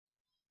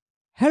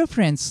Hello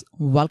friends,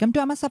 welcome to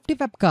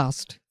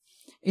MSFTWebcast.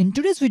 In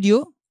today's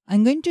video,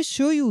 I'm going to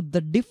show you the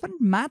different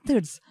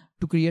methods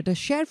to create a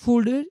shared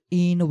folder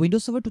in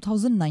Windows Server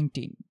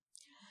 2019.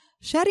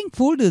 Sharing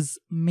folders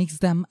makes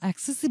them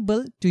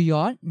accessible to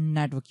your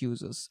network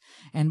users.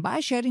 And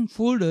by sharing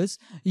folders,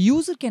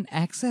 user can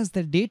access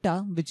the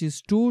data which is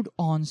stored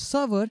on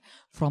server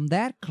from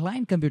their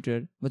client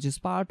computer, which is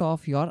part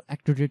of your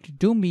Active Directory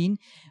domain,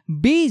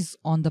 based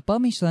on the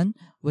permission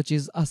which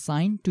is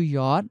assigned to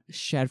your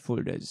shared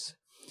folders.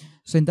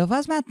 So in the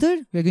first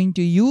method, we're going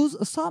to use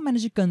a Server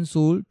Manager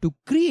console to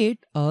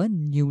create a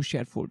new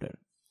shared folder.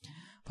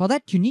 For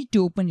that, you need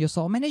to open your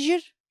Server Manager,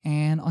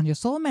 and on your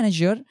Server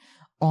Manager,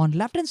 on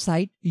left hand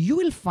side, you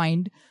will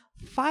find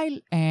File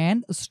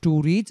and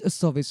Storage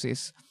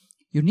Services.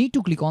 You need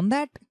to click on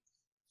that,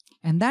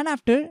 and then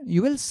after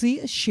you will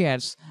see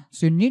Shares.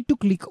 So you need to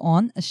click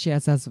on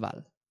Shares as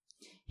well.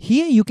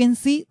 Here you can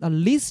see a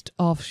list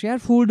of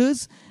shared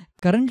folders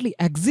currently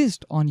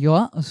exist on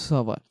your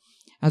server.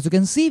 As you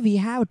can see, we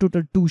have a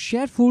total 2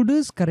 shared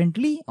folders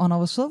currently on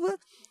our server,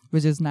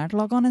 which is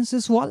netlogon and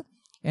sysvol,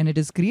 and it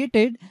is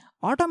created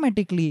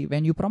automatically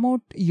when you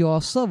promote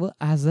your server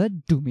as a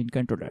domain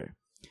controller.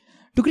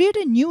 To create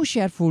a new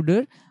shared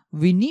folder,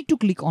 we need to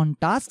click on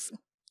Tasks.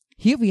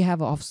 Here we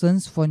have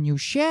options for new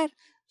share,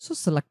 so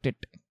select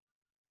it.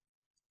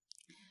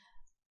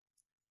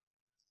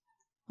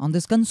 On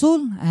this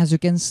console, as you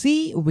can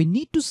see, we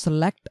need to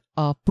select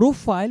a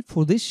profile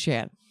for this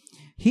share.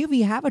 Here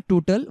we have a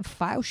total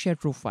 5 shared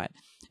profile,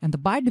 and the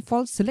by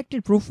default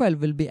selected profile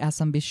will be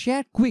SMB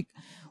Share Quick,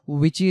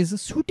 which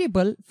is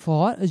suitable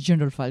for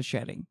general file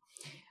sharing.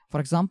 For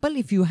example,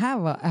 if you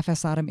have a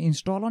FSRM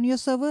installed on your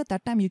server,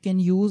 that time you can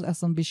use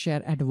SMB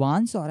Share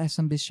Advanced or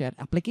SMB Share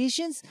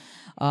Applications.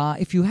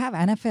 If you have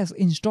NFS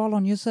installed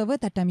on your server,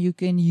 that time you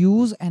can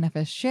use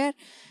NFS Share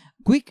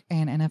Quick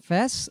and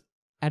NFS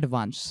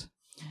Advanced.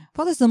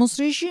 For this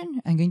demonstration,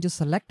 I'm going to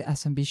select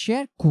SMB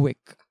Share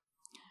Quick.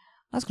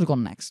 Let's click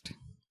on Next.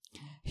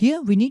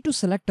 Here we need to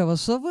select our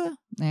server,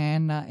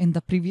 and in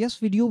the previous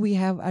video we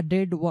have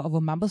added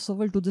our member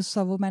server to this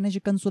Server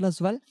Manager console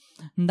as well.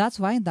 And that's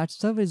why that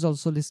server is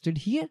also listed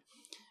here.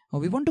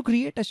 We want to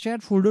create a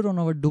shared folder on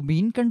our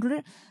domain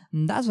controller,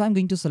 and that's why I'm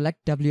going to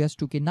select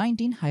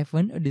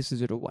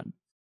ws2k19-dc01.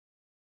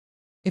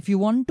 If you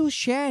want to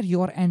share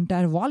your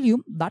entire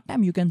volume, that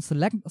time you can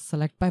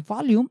select by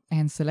volume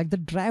and select the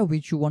drive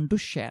which you want to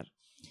share.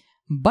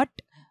 But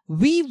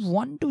we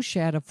want to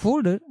share a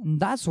folder,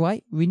 and that's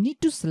why we need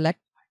to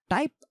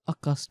type a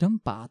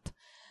custom path.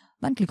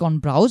 Then click on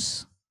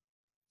Browse,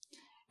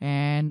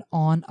 and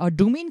on a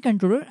domain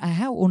controller I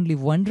have only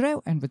one drive,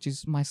 and which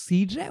is my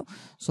C drive.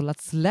 So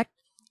let's select,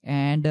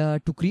 and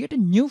to create a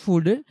new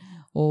folder,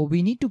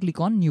 we need to click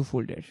on New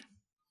Folder.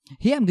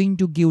 Here I'm going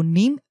to give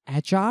name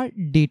HR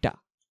Data.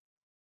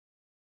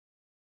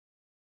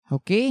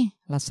 Okay,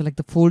 let's select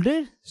the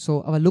folder.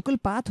 So our local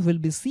path will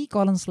be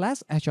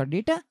C:/HR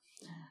Data.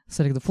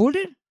 Select the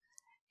folder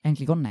and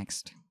click on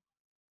Next.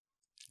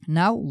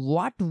 Now,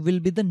 what will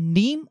be the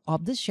name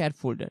of the shared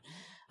folder?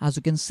 As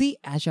you can see,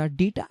 HR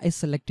Data is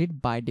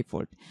selected by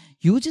default.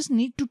 You just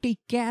need to take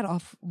care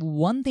of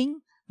one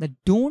thing, that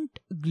don't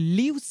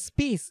leave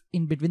space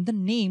in between the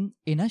name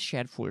in a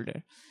shared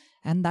folder,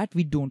 and that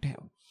we don't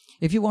have.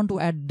 If you want to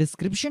add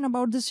description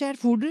about the shared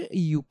folder,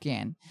 you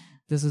can.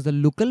 This is the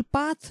local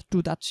path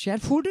to that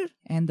shared folder,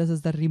 and this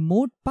is the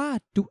remote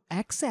path to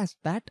access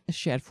that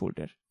shared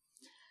folder.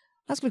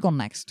 Let's click on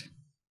Next.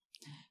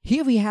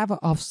 Here we have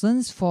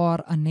options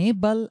for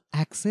enable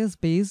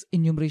access-based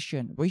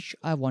enumeration, which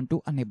I want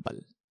to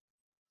enable.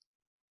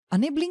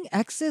 Enabling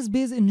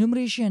access-based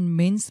enumeration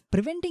means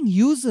preventing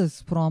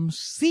users from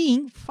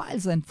seeing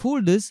files and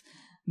folders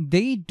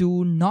they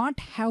do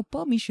not have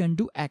permission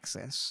to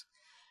access.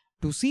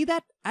 To see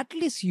that, at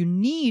least you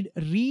need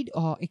read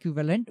or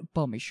equivalent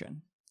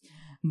permission.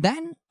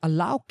 Then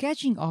allow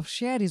caching of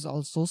share is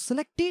also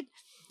selected.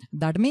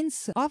 That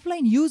means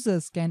offline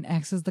users can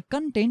access the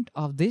content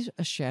of this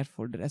shared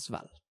folder as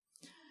well.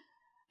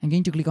 I'm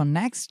going to click on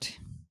Next,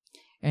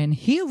 and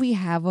here we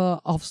have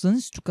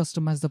options to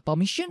customize the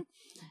permission.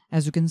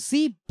 As you can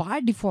see,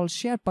 by default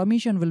share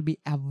permission will be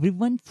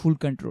everyone full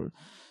control.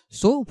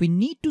 So we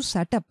need to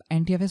set up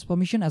NTFS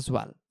permission as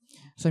well.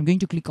 So I'm going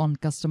to click on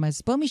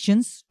Customize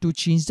Permissions to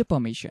change the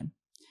permission.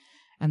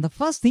 And the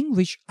first thing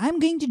which I'm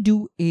going to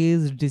do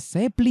is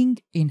disabling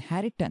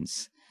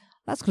inheritance.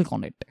 Let's click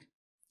on it.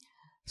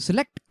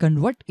 Select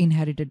Convert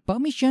Inherited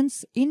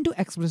Permissions into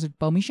Explicit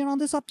Permission on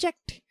this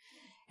object.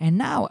 And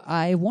now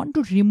I want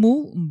to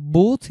remove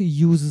both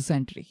users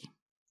entry.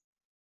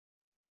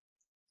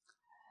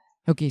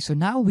 Okay, so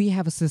now we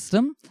have a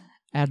system,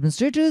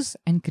 administrators,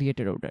 and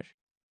created order.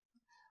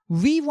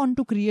 We want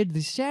to create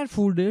the shared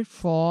folder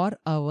for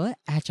our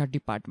HR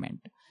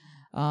department.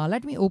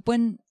 Let me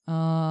open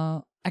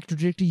Active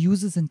Directory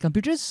users and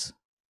computers.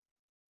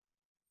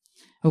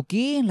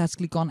 Okay, let's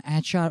click on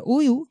HR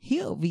OU.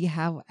 Here we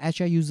have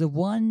HR user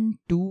 1,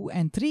 2,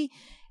 and 3,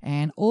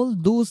 and all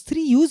those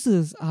 3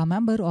 users are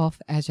member of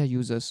Azure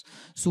users.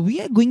 So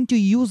we are going to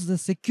use the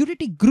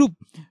security group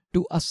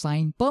to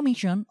assign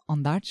permission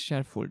on that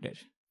share folder.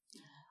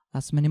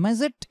 Let's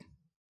minimize it.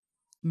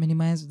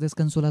 Minimize this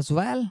console as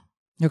well.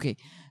 Okay,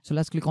 so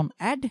let's click on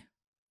add.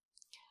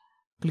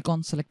 Click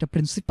on select a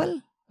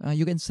principal.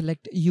 You can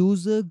select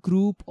user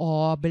group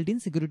or built-in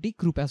security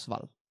group as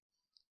well.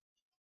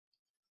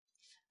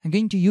 I'm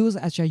going to use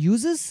Azure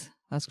users.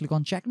 Let's click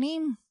on check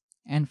name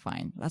and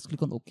fine. Let's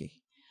click on OK.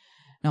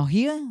 Now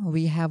here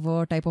we have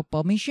a type of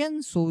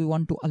permission. So we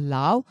want to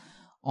allow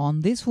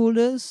on these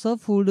folders,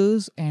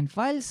 subfolders and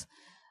files.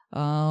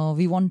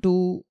 We want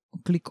to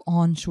click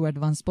on show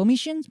advanced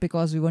permissions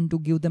because we want to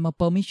give them a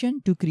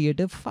permission to create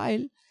a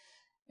file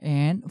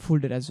and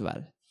folder as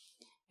well.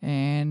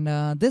 And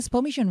this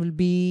permission will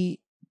be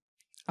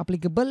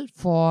applicable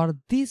for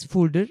this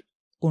folder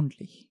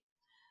only.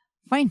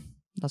 Fine.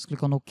 Let's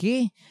click on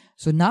OK.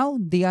 So now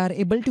they are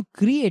able to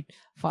create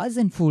files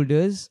and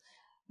folders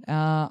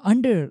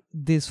under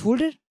this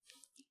folder.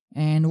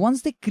 And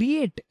once they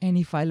create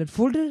any file or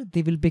folder,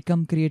 they will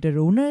become creator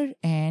owner,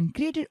 and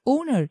creator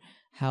owner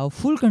have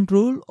full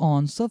control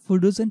on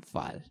subfolders and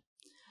file.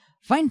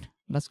 Fine.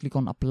 Let's click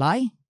on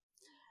apply.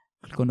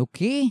 Click on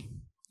OK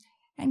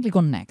and click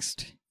on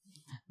next.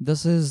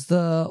 This is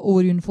the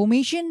overview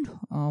information.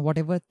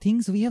 Whatever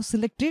things we have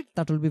selected,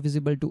 that will be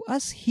visible to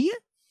us here.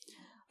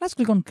 Let's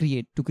click on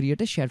create to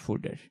create a share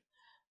folder.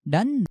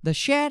 Done. The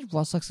share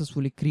was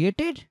successfully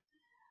created.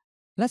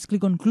 Let's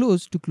click on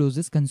close to close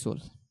this console.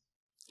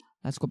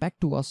 Let's go back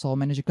to our SOA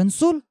Manager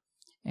console.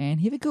 And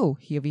here we go.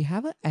 Here we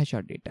have a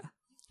Azure data.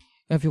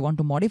 If you want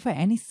to modify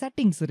any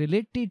settings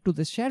related to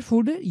the share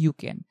folder, you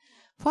can.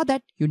 For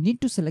that, you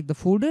need to select the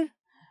folder,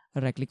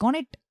 right click on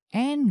it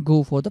and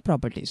go for the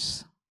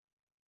properties.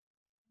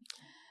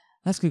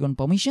 Let's click on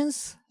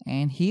permissions,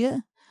 and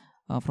here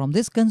from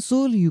this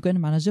console, you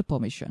can manage the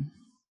permission.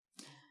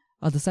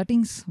 Other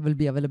settings will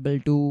be available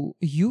to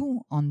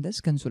you on this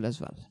console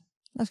as well.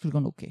 Let's click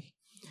on OK.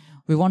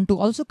 We want to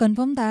also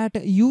confirm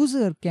that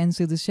user can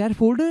see the share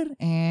folder,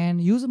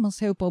 and user must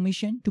have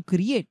permission to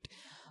create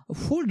a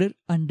folder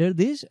under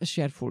this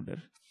share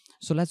folder.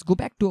 So let's go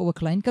back to our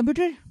client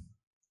computer.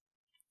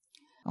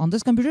 On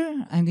this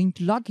computer, I'm going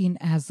to log in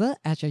as a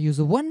Azure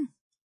user 1.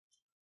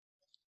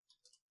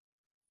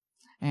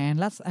 And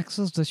let's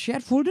access the share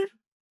folder.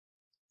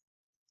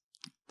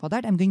 For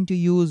that, I'm going to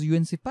use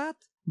UNC path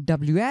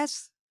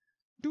ws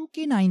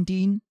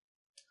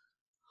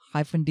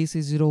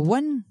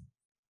 2k19-dc01.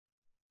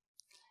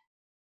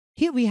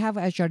 Here we have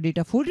Azure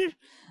data folder.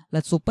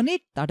 Let's open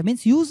it. That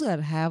means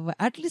user have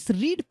at least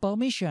read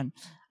permission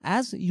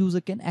as user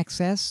can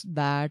access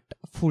that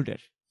folder.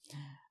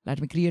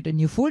 Let me create a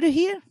new folder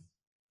here.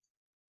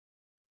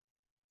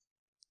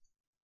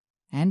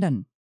 And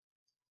done.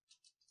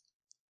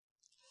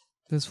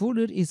 This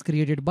folder is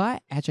created by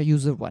Azure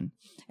user 1.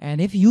 And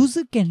if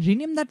user can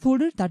rename that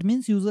folder, that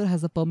means user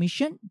has a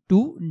permission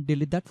to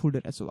delete that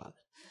folder as well.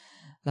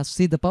 Let's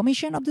see the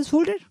permission of this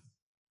folder.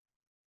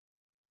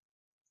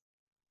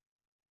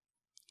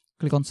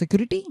 Click on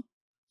security.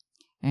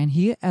 And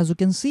here, as you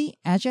can see,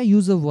 Azure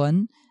user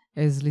 1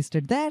 is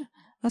listed there.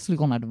 Let's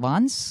click on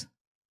advanced.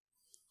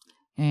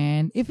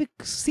 And if you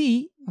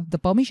see the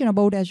permission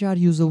about Azure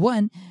user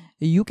 1,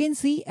 you can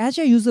see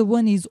Azure user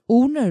 1 is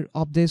owner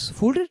of this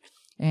folder.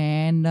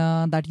 And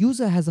that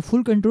user has a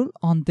full control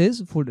on this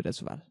folder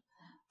as well.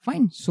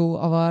 Fine. So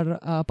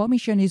our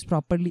permission is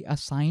properly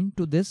assigned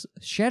to this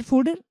share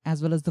folder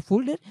as well as the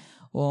folder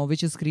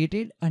which is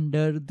created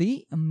under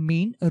the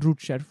main root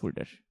share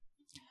folder.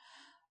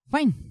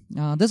 Fine.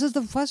 This is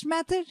the first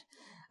method.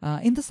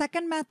 In the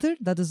second method,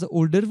 that is the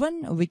older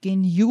one, we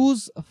can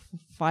use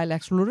File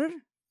Explorer.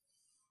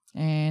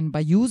 And by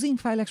using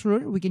File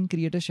Explorer, we can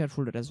create a share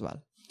folder as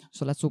well.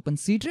 So let's open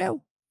C drive.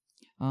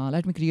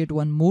 Let me create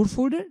one more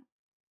folder.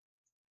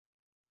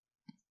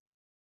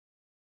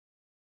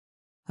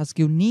 Let's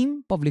give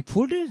name public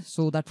folder.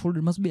 So that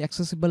folder must be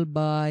accessible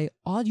by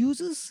all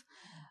users.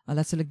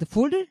 Let's select the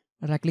folder,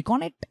 right click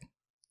on it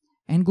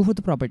and go for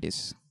the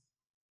properties.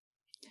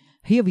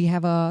 Here we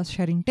have a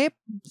sharing tab.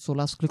 So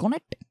let's click on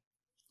it.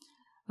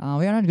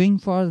 We are not going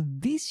for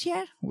this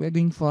share. We are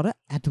going for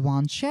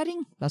advanced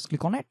sharing. Let's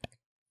click on it.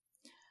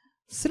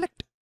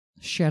 Select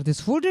share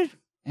this folder,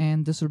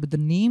 and this will be the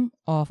name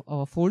of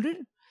our folder.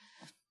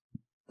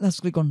 Let's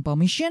click on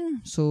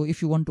permission. So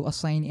if you want to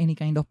assign any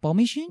kind of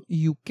permission,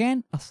 you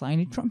can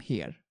assign it from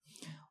here.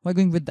 We're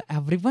going with the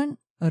everyone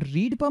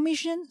read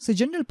permission. So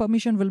general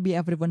permission will be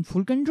everyone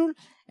full control,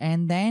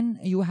 and then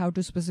you have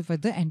to specify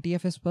the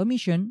NTFS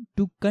permission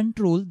to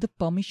control the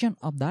permission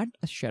of that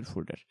share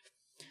folder.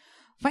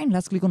 Fine,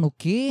 let's click on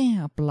OK,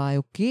 apply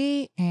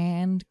OK,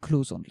 and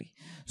close only.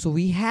 So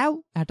we have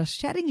at a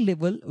sharing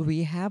level,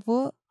 we have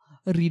a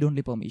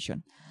read-only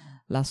permission.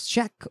 Let's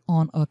check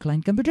on a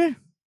client computer.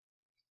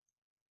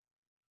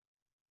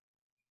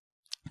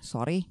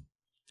 Sorry,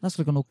 let's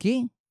click on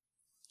OK.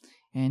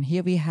 And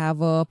here we have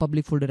a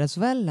public folder as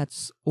well.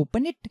 Let's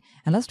open it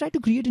and let's try to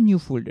create a new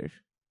folder.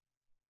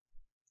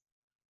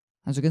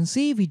 As you can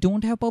see, we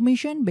don't have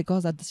permission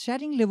because at the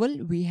sharing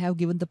level, we have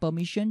given the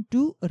permission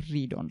to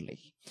read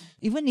only.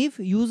 Even if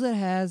user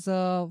has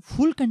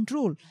full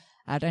control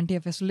at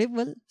NTFS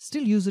level,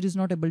 still user is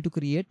not able to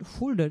create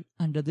folder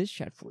under this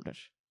shared folder.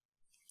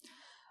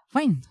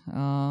 Fine,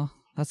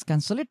 let's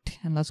cancel it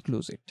and let's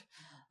close it.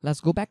 Let's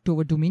go back to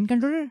our domain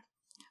controller.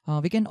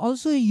 We can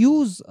also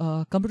use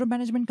computer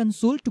management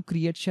console to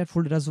create shared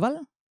folder as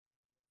well.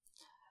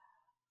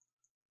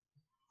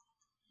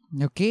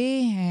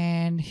 Okay,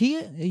 and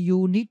here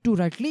you need to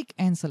right click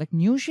and select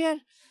new share.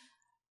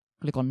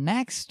 Click on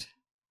next.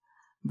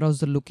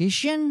 Browse the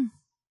location.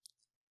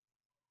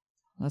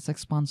 Let's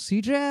expand C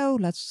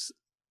drive. Let's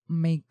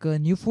make a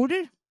new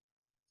folder.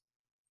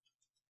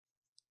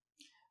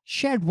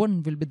 Shared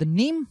one will be the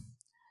name.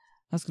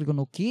 Let's click on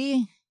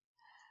OK.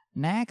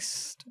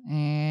 Next,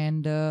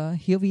 and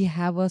here we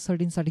have a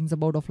certain settings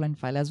about offline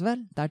file as well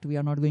that we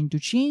are not going to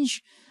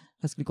change.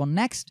 Let's click on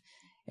next,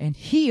 and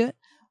here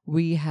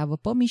we have a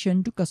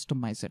permission to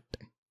customize it.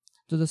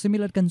 So the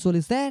similar console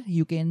is there.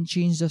 You can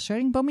change the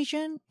sharing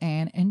permission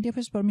and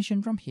NTFS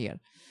permission from here.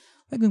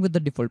 We're going with the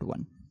default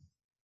one.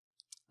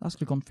 Let's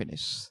click on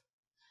finish.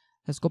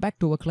 Let's go back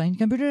to our client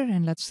computer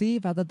and let's see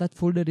whether that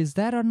folder is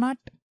there or not.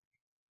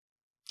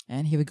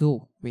 And here we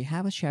go. We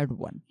have a shared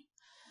one.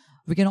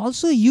 We can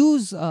also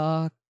use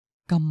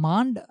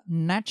command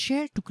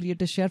netshare to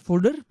create a shared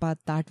folder, but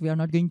that we are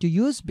not going to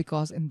use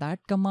because in that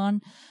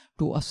command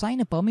to assign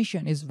a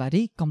permission is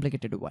very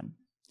complicated one.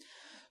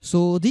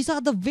 So these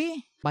are the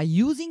way. By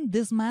using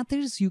these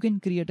methods, you can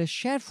create a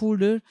shared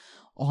folder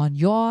on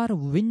your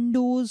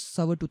Windows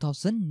Server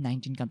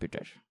 2019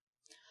 computer.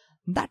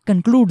 That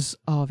concludes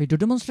our video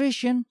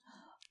demonstration.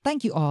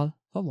 Thank you all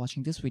for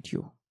watching this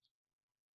video.